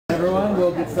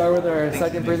we'll get started with our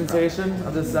second presentation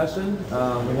of this session.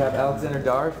 We have Alexander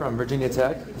Dar from Virginia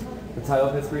Tech. The title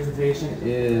of his presentation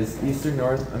is Eastern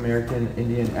North American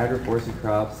Indian Agroforestry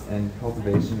Crops and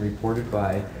Cultivation Reported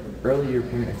by Early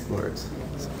European Explorers.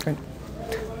 Great.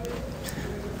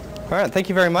 All right, thank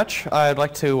you very much. I'd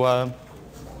like to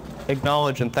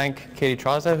acknowledge and thank Katie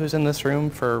Traza, who's in this room,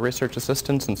 for research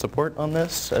assistance and support on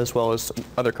this, as well as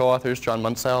other co-authors, John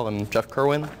Munsell and Jeff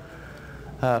Kerwin,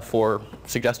 for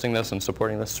suggesting this and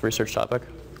supporting this research topic.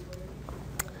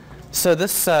 So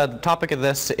this topic of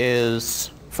this is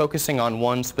focusing on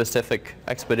one specific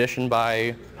expedition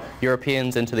by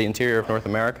Europeans into the interior of North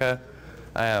America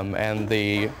and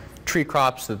the tree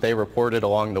crops that they reported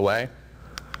along the way.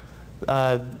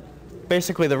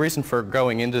 Basically, the reason for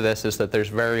going into this is that there's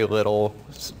very little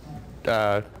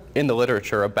in the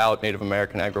literature about Native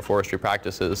American agroforestry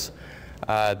practices.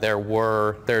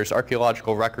 There's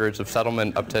archaeological records of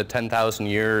settlement up to 10,000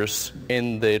 years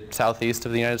in the southeast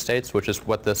of the United States, which is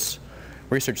what this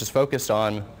research is focused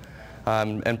on.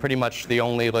 And pretty much the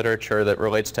only literature that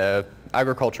relates to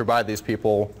agriculture by these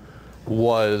people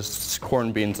was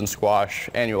corn, beans, and squash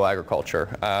annual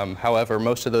agriculture. However,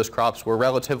 most of those crops were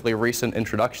relatively recent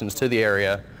introductions to the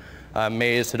area.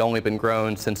 Maize had only been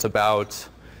grown since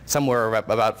somewhere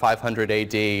about 500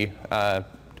 AD,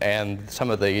 and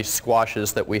some of the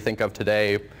squashes that we think of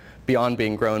today, beyond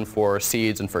being grown for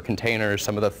seeds and for containers,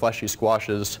 some of the fleshy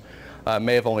squashes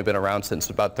may have only been around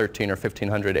since about 13 or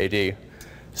 1500 AD.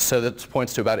 So that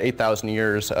points to about 8,000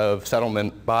 years of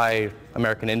settlement by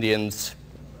American Indians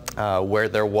where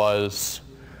there was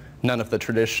none of the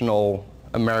traditional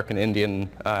American Indian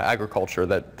agriculture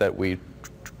that we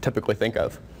typically think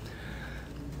of.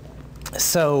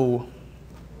 So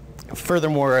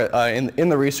furthermore, in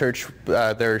the research,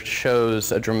 there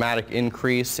shows a dramatic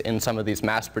increase in some of these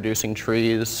mass-producing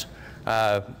trees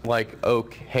like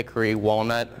oak, hickory,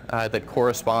 walnut that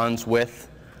corresponds with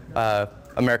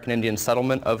American Indian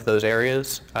settlement of those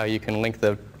areas. You can link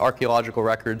the archaeological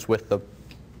records with the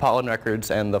pollen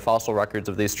records and the fossil records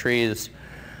of these trees,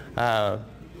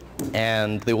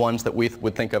 and the ones that we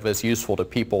would think of as useful to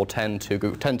people tend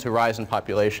to rise in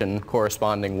population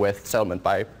corresponding with settlement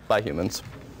by humans.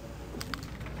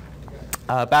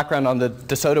 Background on the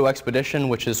De Soto expedition,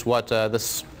 which is what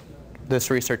this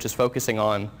research is focusing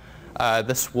on.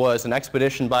 This was an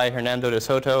expedition by Hernando de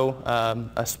Soto,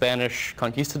 a Spanish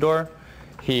conquistador.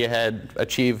 He had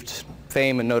achieved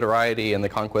fame and notoriety in the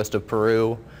conquest of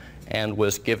Peru and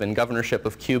was given governorship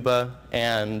of Cuba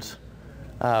and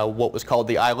what was called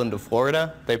the island of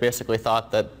Florida. They basically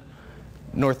thought that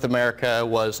North America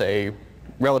was a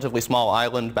relatively small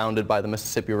island bounded by the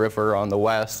Mississippi River on the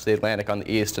west, the Atlantic on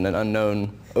the east, and an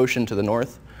unknown ocean to the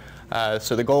north.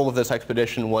 So the goal of this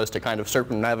expedition was to kind of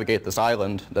circumnavigate this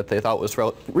island that they thought was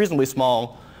reasonably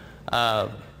small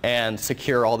and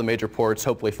secure all the major ports,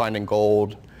 hopefully finding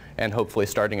gold and hopefully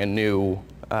starting a new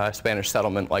Spanish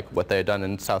settlement like what they had done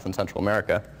in South and Central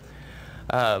America.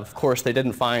 Of course, they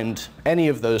didn't find any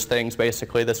of those things,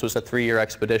 basically. This was a 3-year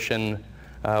expedition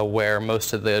where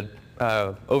most of the,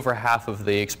 over half of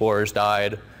the explorers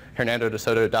died. Hernando de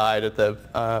Soto died at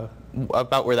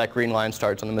about where that green line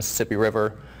starts on the Mississippi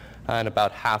River, and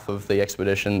about half of the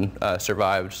expedition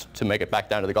survived to make it back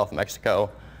down to the Gulf of Mexico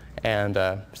and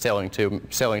sailing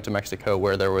to Mexico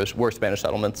where there were Spanish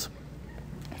settlements.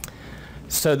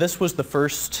 So this was the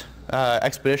first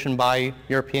expedition by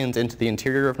Europeans into the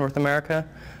interior of North America.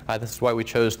 This is why we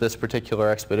chose this particular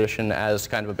expedition as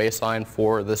kind of a baseline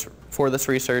for this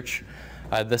research.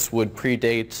 This would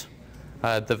predate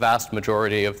the vast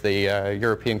majority of the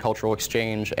European cultural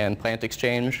exchange and plant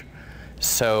exchange.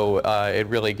 So it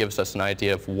really gives us an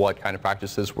idea of what kind of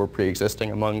practices were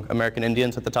pre-existing among American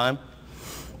Indians at the time.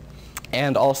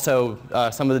 And also,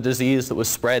 some of the disease that was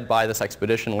spread by this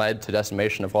expedition led to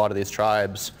decimation of a lot of these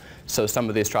tribes. So some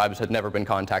of these tribes had never been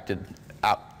contacted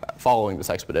following this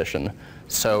expedition.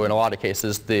 So in a lot of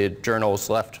cases, the journals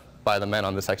left by the men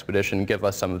on this expedition give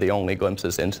us some of the only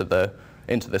glimpses into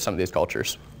some of these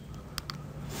cultures.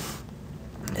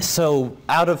 So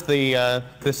out of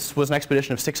this was an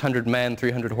expedition of 600 men,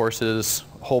 300 horses,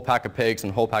 a whole pack of pigs,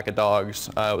 and a whole pack of dogs.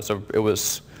 It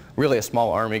was really a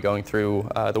small army going through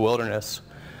the wilderness.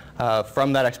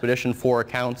 From that expedition, 4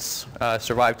 accounts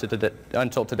survived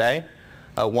until today,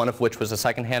 one of which was a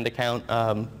second-hand account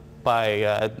by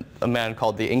a man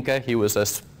called the Inca. He was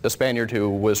a Spaniard who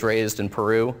was raised in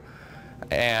Peru,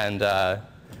 and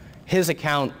his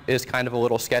account is kind of a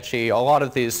little sketchy. A lot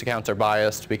of these accounts are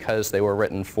biased because they were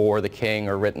written for the king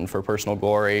or written for personal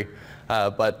glory.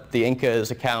 But the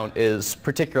Inca's account is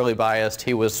particularly biased.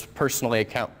 He was personally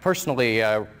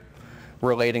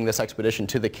relating this expedition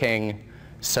to the king,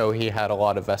 So he had a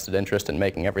lot of vested interest in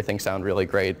making everything sound really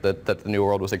great, that the New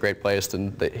World was a great place,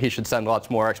 and that he should send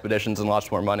lots more expeditions and lots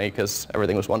more money because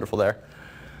everything was wonderful there.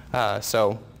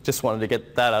 So just wanted to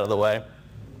get that out of the way.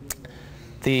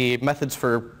 The methods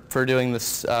for doing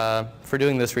this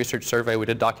research survey, we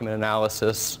did document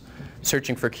analysis,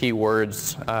 searching for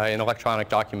keywords in electronic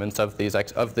documents of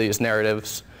these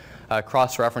narratives,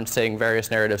 cross-referencing various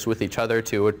narratives with each other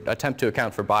to attempt to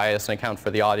account for bias and account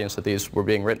for the audience that these were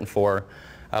being written for.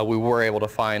 We were able to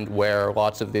find where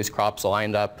lots of these crops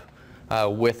lined up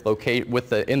in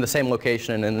the same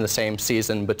location and in the same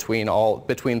season between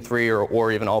 3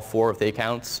 or even all 4 of the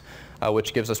accounts,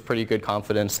 which gives us pretty good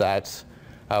confidence that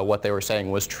what they were saying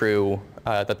was true,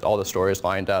 that all the stories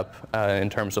lined up in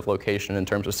terms of location, in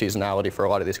terms of seasonality for a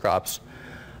lot of these crops.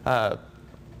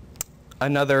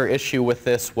 Another issue with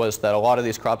this was that a lot of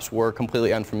these crops were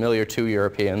completely unfamiliar to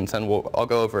Europeans, and I'll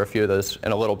go over a few of those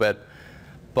in a little bit.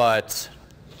 But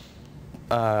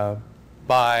by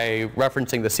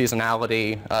referencing the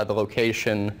seasonality, the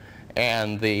location,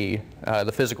 and the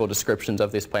physical descriptions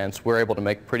of these plants, we're able to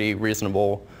make pretty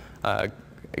reasonable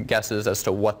guesses as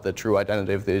to what the true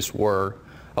identity of these were.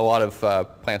 A lot of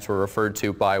plants were referred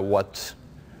to by what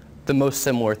the most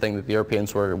similar thing that the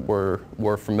Europeans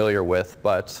were familiar with,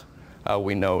 but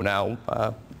we know now,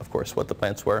 of course, what the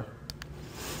plants were.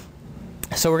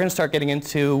 So we're going to start getting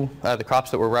into the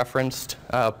crops that were referenced.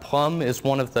 Plum is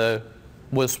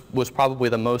was probably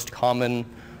the most common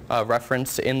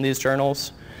reference in these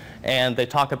journals, and they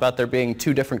talk about there being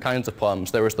 2 different kinds of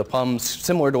plums. There was the plums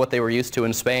similar to what they were used to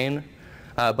in Spain,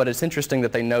 but it's interesting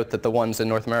that they note that the ones in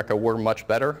North America were much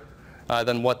better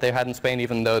than what they had in Spain,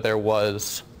 even though there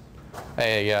was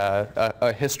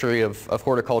a history of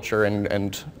horticulture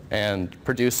and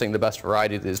producing the best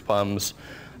variety of these plums.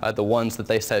 The ones that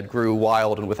they said grew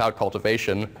wild and without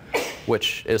cultivation,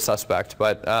 which is suspect,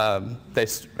 but they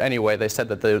said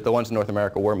that the ones in North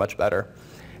America were much better.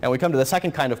 And we come to the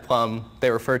second kind of plum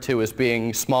they refer to as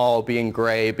being small, being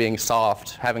gray, being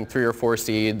soft, having 3 or 4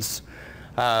 seeds,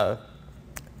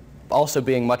 also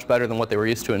being much better than what they were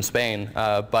used to in Spain,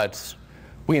 but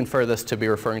we infer this to be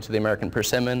referring to the American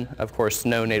persimmon. Of course,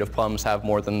 no native plums have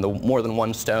more than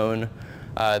 1 stone.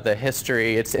 The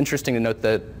history, it's interesting to note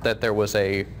that there was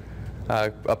a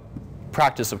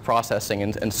practice of processing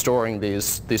and storing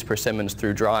these persimmons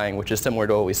through drying, which is similar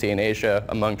to what we see in Asia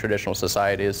among traditional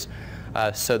societies.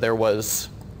 So this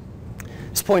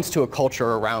points to a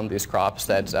culture around these crops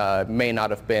that may not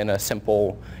have been a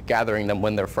simple gathering them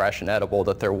when they're fresh and edible,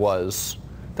 that there was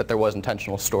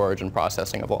intentional storage and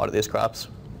processing of a lot of these crops.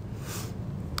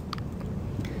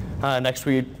 Next,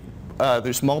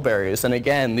 there's mulberries, and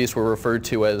again, these were referred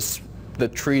to as the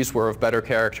trees were of better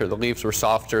character, the leaves were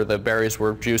softer, the berries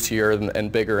were juicier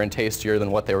and bigger and tastier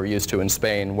than what they were used to in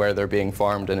Spain, where they're being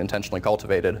farmed and intentionally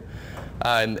cultivated.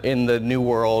 In the New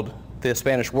World, the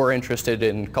Spanish were interested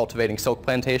in cultivating silk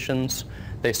plantations.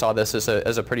 They saw this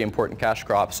as a pretty important cash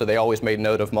crop, so they always made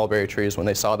note of mulberry trees when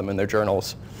they saw them in their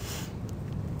journals.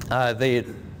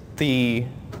 The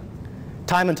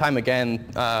time and time again,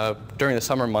 during the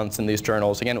summer months in these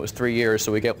journals, again it was 3 years,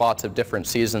 so we get lots of different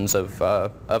seasons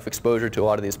of exposure to a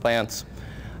lot of these plants,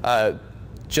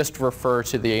 just refer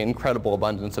to the incredible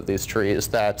abundance of these trees,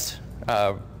 that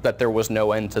there was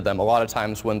no end to them. A lot of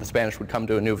times when the Spanish would come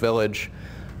to a new village,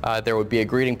 there would be a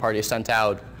greeting party sent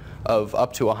out of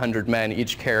up to 100 men,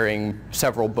 each carrying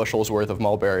several bushels worth of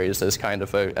mulberries as kind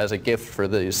of as a gift for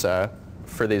these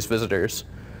visitors.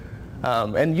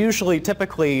 And usually,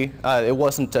 typically, it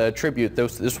wasn't a tribute.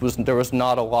 There was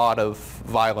not a lot of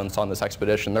violence on this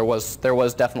expedition. There was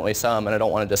definitely some, and I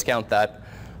don't want to discount that,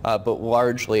 but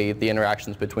largely the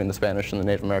interactions between the Spanish and the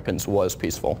Native Americans was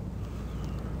peaceful.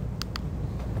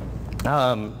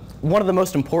 One of the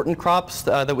most important crops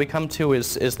that we come to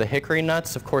is the hickory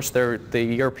nuts. Of course, the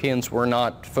Europeans were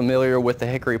not familiar with the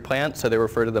hickory plant, so they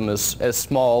refer to them as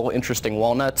small, interesting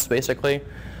walnuts, basically.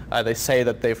 They say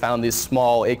that they found these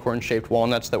small acorn-shaped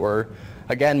walnuts that were,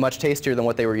 again, much tastier than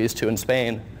what they were used to in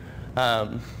Spain.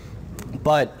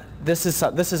 But this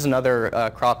is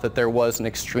another crop that there was an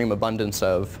extreme abundance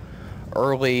of.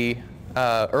 Early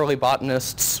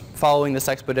botanists following this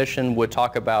expedition would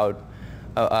talk about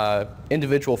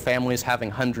individual families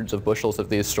having hundreds of bushels of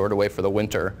these stored away for the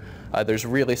winter. There's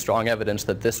really strong evidence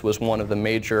that this was one of the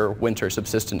major winter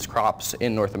subsistence crops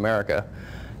in North America.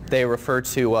 They refer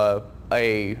to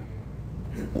a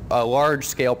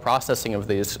large-scale processing of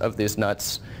these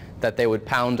nuts, that they would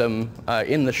pound them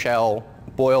in the shell,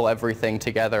 boil everything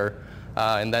together,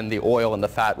 and then the oil and the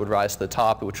fat would rise to the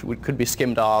top, which could be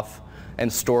skimmed off.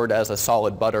 and stored as a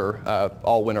solid butter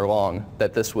all winter long.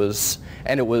 That this was,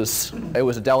 and it was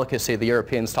a delicacy. The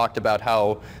Europeans talked about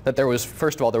how that there was,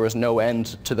 first of all, there was no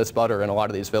end to this butter in a lot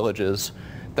of these villages,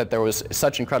 that there was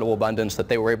such incredible abundance that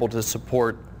they were able to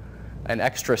support an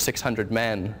extra 600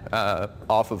 men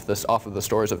off of the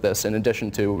stores of this, in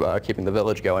addition to keeping the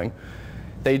village going.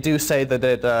 They do say that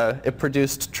it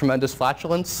produced tremendous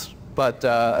flatulence, but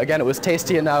again, it was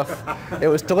tasty enough, it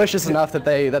was delicious enough that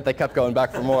they kept going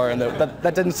back for more, and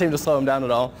that didn't seem to slow them down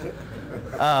at all.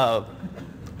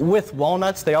 With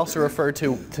walnuts, they also refer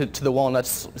to the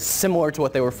walnuts similar to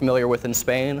what they were familiar with in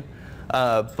Spain,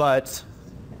 but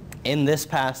in this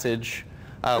passage,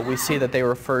 we see that they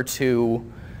refer to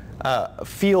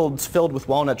fields filled with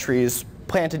walnut trees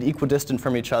planted equidistant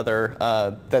from each other,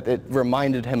 that it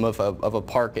reminded him of a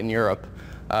park in Europe,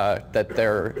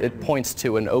 it points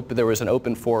to there was an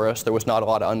open forest, there was not a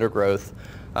lot of undergrowth,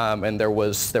 and there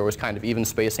was kind of even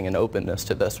spacing and openness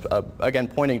to this, again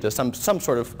pointing to some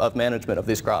sort of management of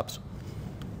these crops.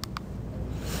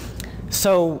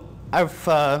 So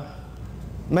I've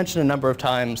mentioned a number of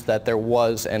times that there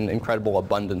was an incredible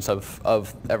abundance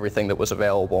of everything that was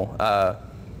available.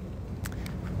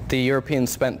 The Europeans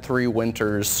spent 3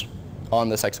 winters on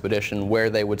this expedition where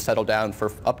they would settle down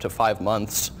for up to 5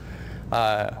 months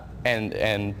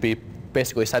and be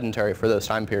basically sedentary for those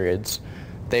time periods.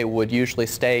 They would usually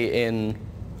stay in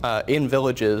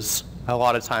villages. A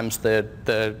lot of times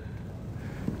the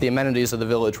amenities of the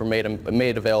village were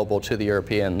made available to the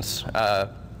Europeans.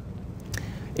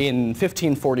 In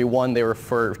 1541, they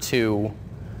refer to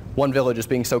one village as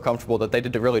being so comfortable that they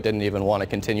really didn't even want to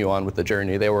continue on with the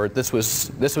journey. This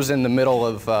was in the middle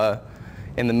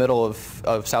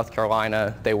of South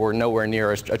Carolina. They were nowhere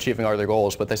near achieving all their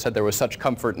goals, but they said there was such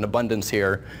comfort and abundance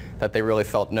here that they really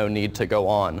felt no need to go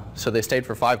on. So they stayed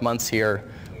for 5 months here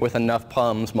with enough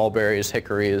plums, mulberries,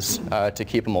 hickories to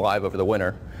keep them alive over the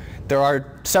winter. There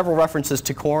are several references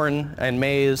to corn and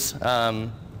maize,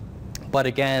 but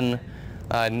again,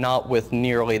 not with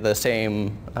nearly the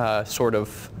same sort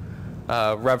of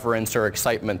reverence or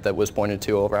excitement that was pointed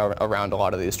to around a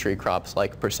lot of these tree crops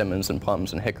like persimmons and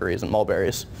plums and hickories and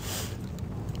mulberries.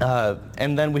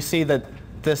 And then we see that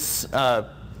this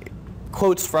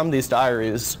quotes from these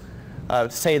diaries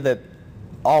say that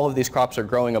all of these crops are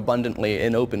growing abundantly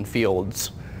in open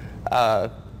fields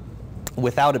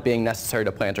without it being necessary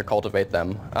to plant or cultivate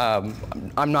them.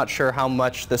 I'm not sure how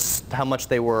much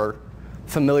they were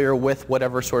familiar with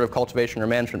whatever sort of cultivation or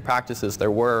management practices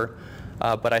there were,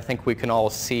 but I think we can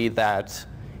all see that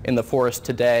in the forest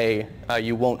today,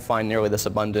 you won't find nearly this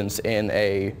abundance in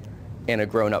a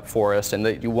grown-up forest, and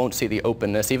that you won't see the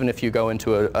openness. Even if you go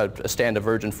into a stand of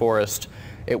virgin forest,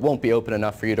 it won't be open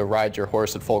enough for you to ride your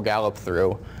horse at full gallop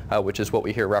through, which is what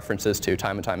we hear references to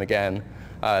time and time again.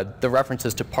 The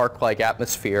references to park-like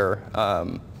atmosphere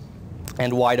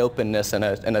and wide openness in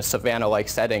a savanna-like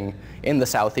setting in the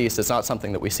southeast is not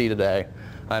something that we see today,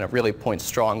 and it really points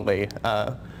strongly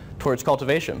towards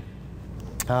cultivation.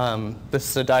 This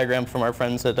is a diagram from our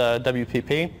friends at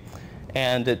WPP,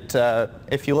 and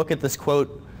if you look at this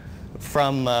quote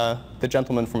from the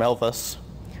gentleman from Elvas,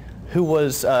 who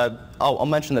was, I'll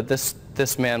mention that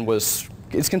this man is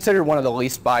considered one of the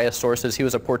least biased sources. He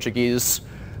was a Portuguese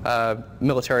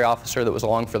military officer that was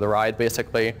along for the ride,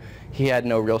 basically. He had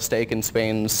no real stake in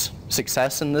Spain's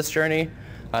success in this journey,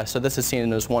 so this is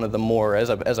seen as one of the more, as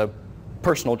a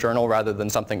personal journal rather than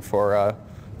something for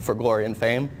glory and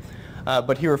fame.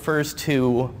 But he refers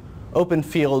to open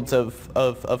fields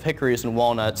of hickories and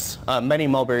walnuts, many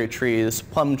mulberry trees,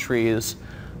 plum trees,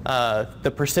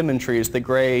 the persimmon trees, the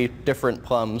gray different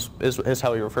plums is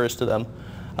how he refers to them,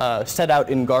 set out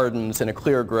in gardens in a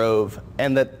clear grove,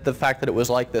 and that the fact that it was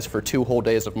like this for 2 whole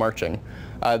days of marching.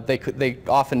 They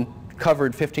often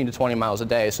covered 15 to 20 miles a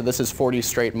day, so this is 40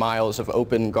 straight miles of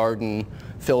open garden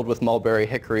filled with mulberry,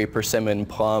 hickory, persimmon,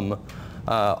 plum,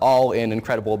 all in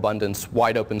incredible abundance,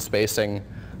 wide open spacing.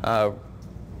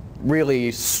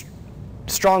 Really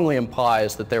strongly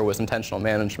implies that there was intentional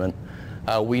management.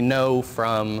 We know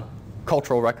from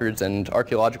cultural records and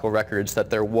archaeological records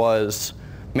that there was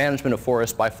management of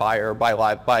forest by fire,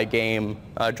 by game,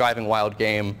 driving wild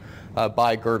game,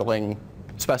 by girdling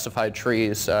specified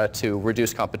trees to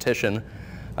reduce competition.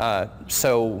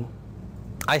 So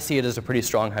I see it as a pretty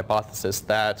strong hypothesis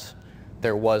that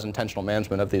there was intentional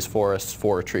management of these forests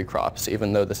for tree crops,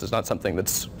 even though this is not something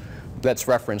that's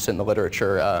referenced in the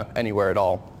literature anywhere at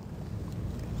all.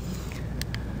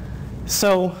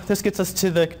 So this gets us to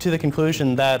the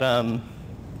conclusion that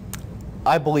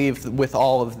I believe with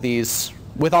all these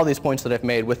points that I've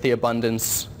made, with the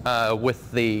abundance,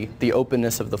 with the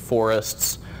openness of the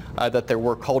forests, that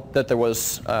there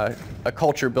was a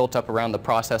culture built up around the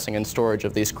processing and storage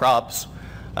of these crops,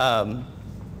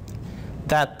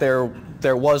 that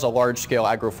there was a large-scale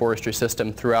agroforestry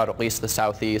system throughout at least the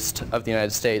southeast of the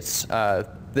United States.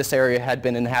 This area had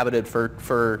been inhabited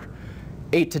for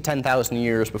 8,000 to 10,000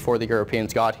 years before the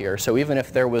Europeans got here. So even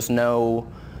if there was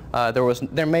no,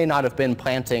 there may not have been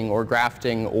planting or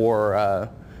grafting or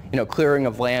clearing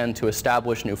of land to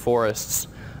establish new forests,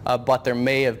 but there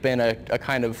may have been a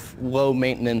kind of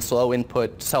low-maintenance,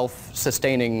 low-input,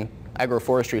 self-sustaining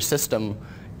agroforestry system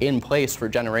in place for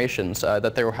generations,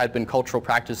 that there had been cultural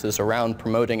practices around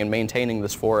promoting and maintaining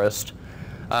this forest,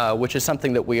 which is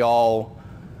something that we all,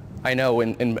 I know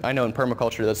in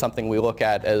permaculture, that's something we look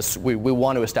at as we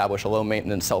want to establish a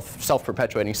low-maintenance,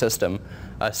 self-perpetuating system.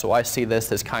 So I see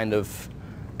this as kind of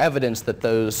evidence that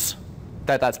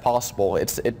that's possible.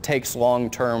 It takes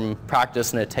long-term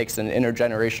practice and it takes an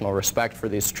intergenerational respect for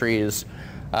these trees,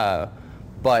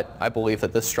 but I believe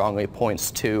that this strongly points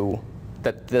to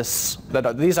that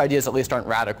these ideas at least aren't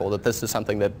radical, that this is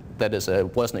something that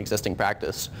was an existing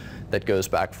practice that goes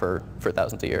back for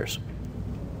thousands of years.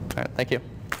 All right, thank you.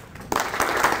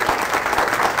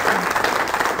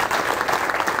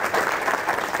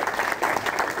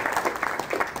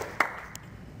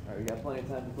 All right, we got plenty of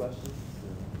time for questions.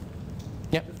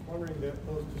 Yep. Just wondering that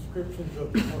those descriptions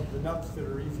of the nuts that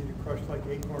are easy to crush like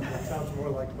acorns, that sounds more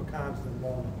like pecans than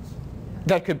walnuts.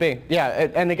 That could be,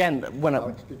 yeah. And again, when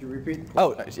Alex, could you repeat?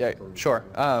 Oh, yeah, sure.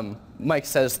 Mike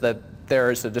says that there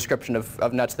is a description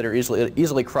of nuts that are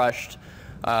easily crushed.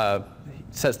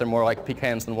 Says they're more like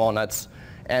pecans than walnuts.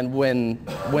 And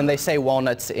when they say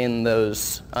walnuts in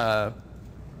those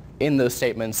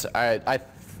statements,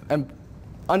 I'm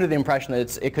under the impression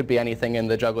that it could be anything in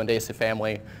the Juglundaceae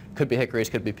family. Could be hickories,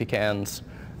 could be pecans.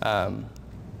 And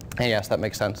yes, that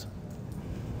makes sense.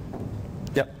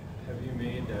 Yep. Have you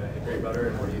made hickory butter,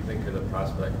 and what do you think of the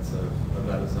prospects of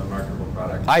that as a marketable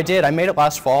product? I did. I made it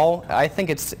last fall. I think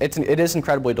it is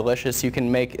incredibly delicious. You can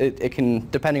make it. It can,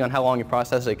 depending on how long you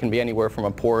process it, can be anywhere from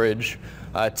a porridge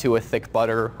to a thick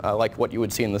butter, like what you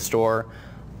would see in the store.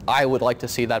 I would like to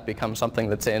see that become something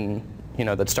that's in,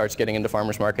 that starts getting into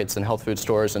farmers markets and health food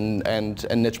stores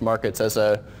and niche markets as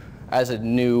a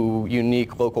new,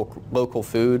 unique local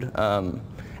food, and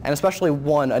especially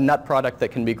a nut product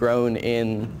that can be grown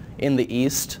in the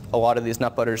East. A lot of these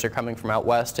nut butters are coming from out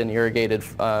west in irrigated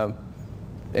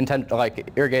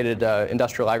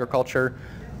industrial agriculture,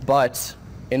 but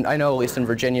I know at least in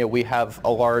Virginia we have a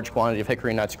large quantity of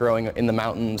hickory nuts growing in the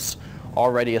mountains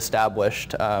already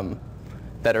established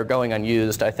that are going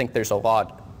unused. I think there's a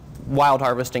lot. Wild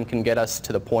harvesting can get us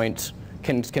to the point,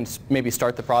 can maybe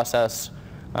start the process,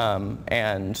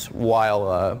 and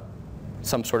while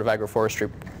some sort of agroforestry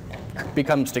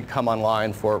becomes to come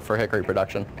online for hickory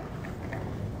production.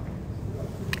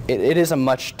 It's a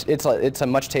much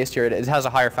tastier. It has a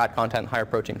higher fat content, higher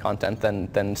protein content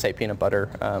than say peanut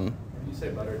butter. When you say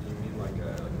butter, do you mean like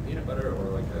a peanut butter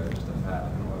or like just a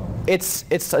fat and oil? It's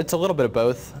a little bit of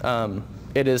both.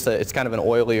 It's kind of an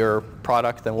oilier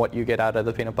product than what you get out of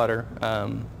the peanut butter,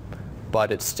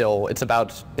 but it's about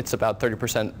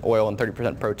 30% oil and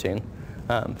 30% protein.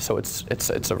 So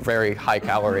it's a very high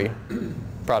calorie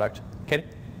product. Katie?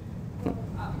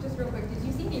 Just real quick, did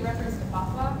you see any reference to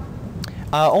phospha?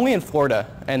 Only in Florida,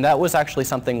 and that was actually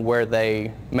something where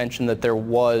they mentioned that there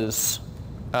was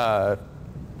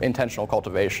intentional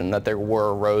cultivation, that there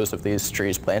were rows of these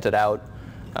trees planted out.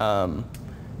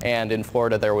 And in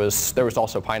Florida there was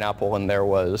also pineapple, and there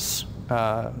was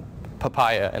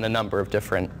papaya and a number of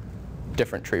different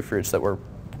tree fruits that were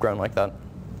grown like that.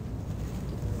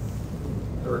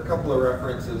 There are a couple of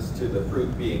references to the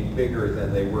fruit being bigger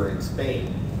than they were in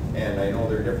Spain, and I know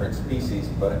they're different species,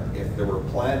 but if there were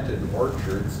planted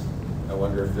orchards, I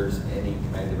wonder if there's any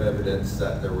kind of evidence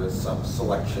that there was some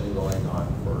selection going on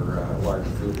for large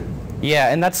fruited.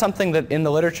 Yeah, and that's something that in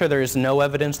the literature there is no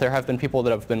evidence. There have been people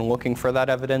that have been looking for that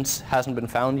evidence, hasn't been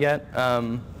found yet.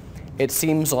 It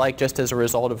seems like just as a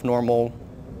result of normal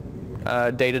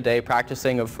day-to-day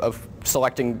practicing of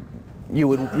selecting,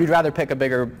 you'd rather pick a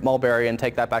bigger mulberry and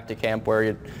take that back to camp where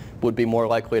it would be more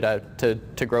likely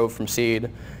to grow from seed.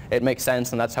 It makes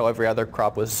sense, and that's how every other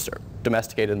crop was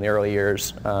domesticated in the early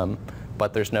years.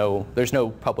 But there's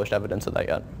no published evidence of that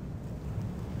yet.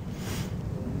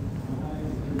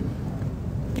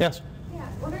 Yes? Yeah,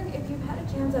 wondering if you've had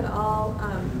a chance at all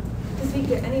to speak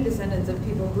to any descendants of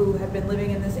people who have been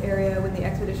living in this area when the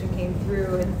expedition came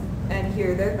through and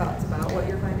hear their thoughts about what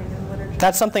you're finding in the literature.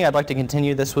 That's something I'd like to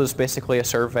continue. This was basically a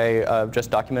survey of just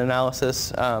document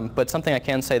analysis, but something I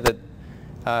can say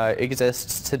that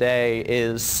exists today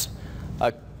is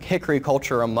hickory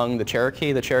culture among the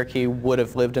Cherokee. The Cherokee would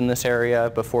have lived in this area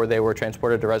before they were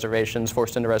transported to reservations,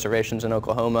 forced into reservations in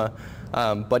Oklahoma.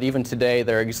 But even today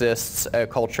there exists a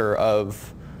culture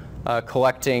of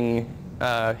collecting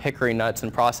hickory nuts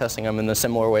and processing them in the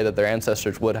similar way that their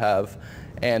ancestors would have.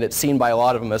 And it's seen by a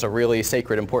lot of them as a really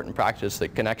sacred, important practice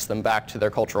that connects them back to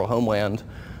their cultural homeland.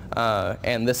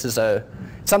 And this is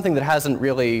something that hasn't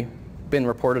really been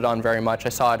reported on very much. I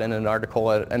saw it in an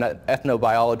article, an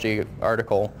ethnobiology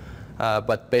article,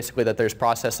 but basically that there's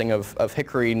processing of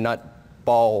hickory nut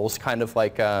balls, kind of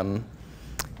like the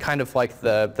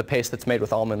paste that's made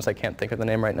with almonds. I can't think of the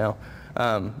name right now,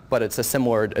 but it's a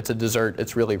dessert.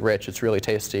 It's really rich. It's really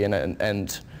tasty,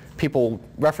 and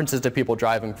references to people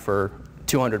driving for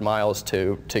 200 miles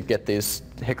to get these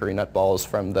hickory nut balls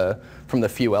from the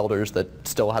few elders that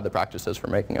still had the practices for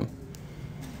making them.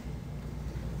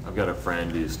 I've got a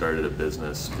friend who started a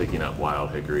business picking up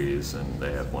wild hickories, and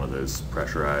they have one of those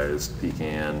pressurized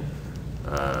pecan,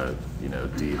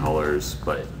 dehullers.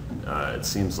 But it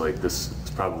seems like this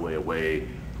is probably a way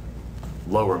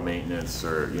lower maintenance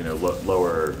or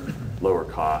lower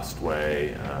cost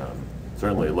way.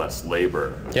 Certainly less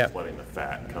labor of just letting the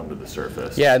fat come to the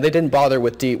surface. Yeah, they didn't bother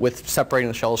with separating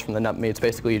the shells from the nut meats.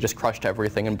 Basically, you just crushed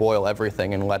everything and boil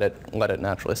everything and let it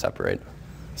naturally separate.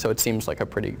 So it seems like a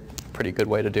pretty good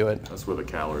way to do it. That's where the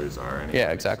calories are anyway.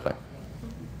 Yeah, exactly.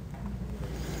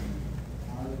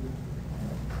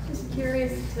 Just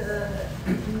curious to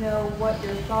know what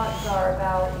your thoughts are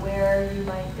about where you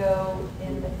might go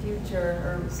in the future,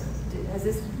 or has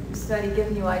this study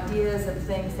given you ideas of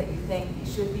things that you think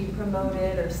should be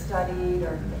promoted or studied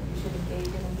or that you should engage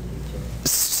in the future?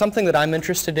 Something that I'm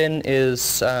interested in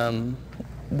is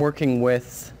working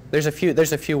with, there's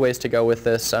a few ways to go with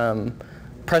this.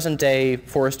 Present-day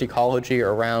forest ecology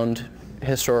around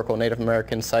historical Native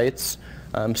American sites,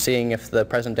 seeing if the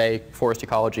present-day forest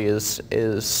ecology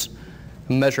is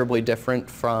measurably different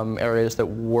from areas that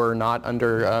were not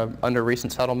under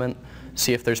recent settlement,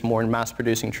 see if there's more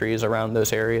mass-producing trees around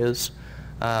those areas.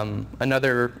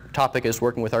 Another topic is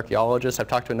working with archaeologists. I've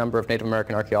talked to a number of Native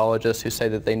American archaeologists who say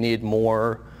that they need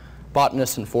more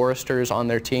botanists and foresters on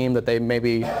their team, that they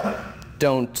maybe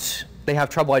they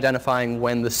have trouble identifying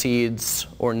when the seeds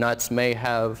or nuts may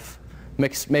have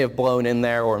blown in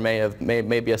there, or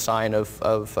may be a sign of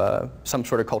some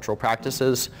sort of cultural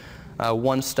practices.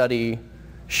 One study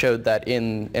showed that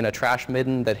in a trash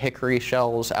midden that hickory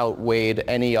shells outweighed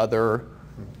any other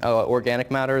organic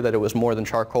matter, that it was more than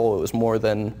charcoal, it was more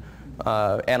than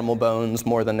animal bones,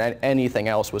 more than anything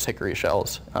else was hickory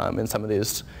shells in some of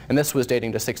these. And this was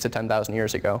dating to 6,000 to 10,000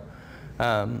 years ago.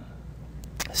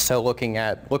 So working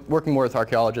more with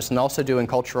archaeologists and also doing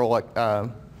cultural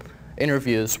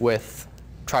interviews with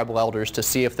tribal elders to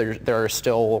see if there are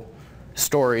still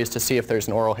stories, to see if there's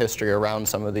an oral history around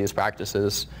some of these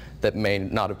practices that may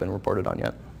not have been reported on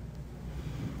yet.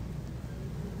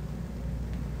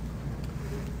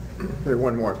 Okay,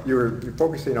 one more. You're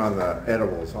focusing on the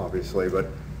edibles, obviously, but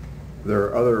there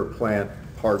are other plant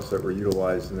parts that were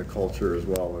utilized in the culture as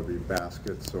well, whether it be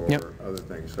baskets or other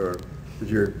things. So did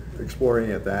you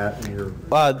exploring at that in your...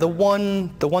 The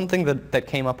one thing that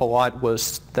came up a lot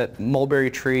was that mulberry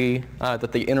tree,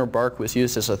 that the inner bark was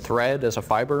used as a thread, as a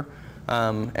fiber,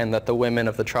 and that the women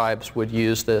of the tribes would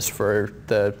use this for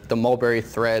the mulberry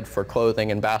thread for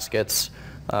clothing and baskets,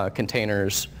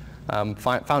 containers.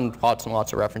 Found lots and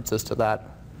lots of references to that.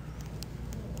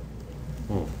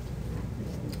 All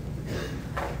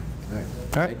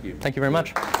right. Thank you very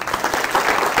much.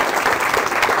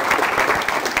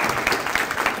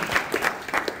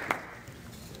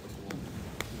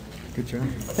 Good job.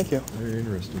 Thank you. Very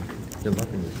interesting. Good luck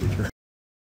in the future.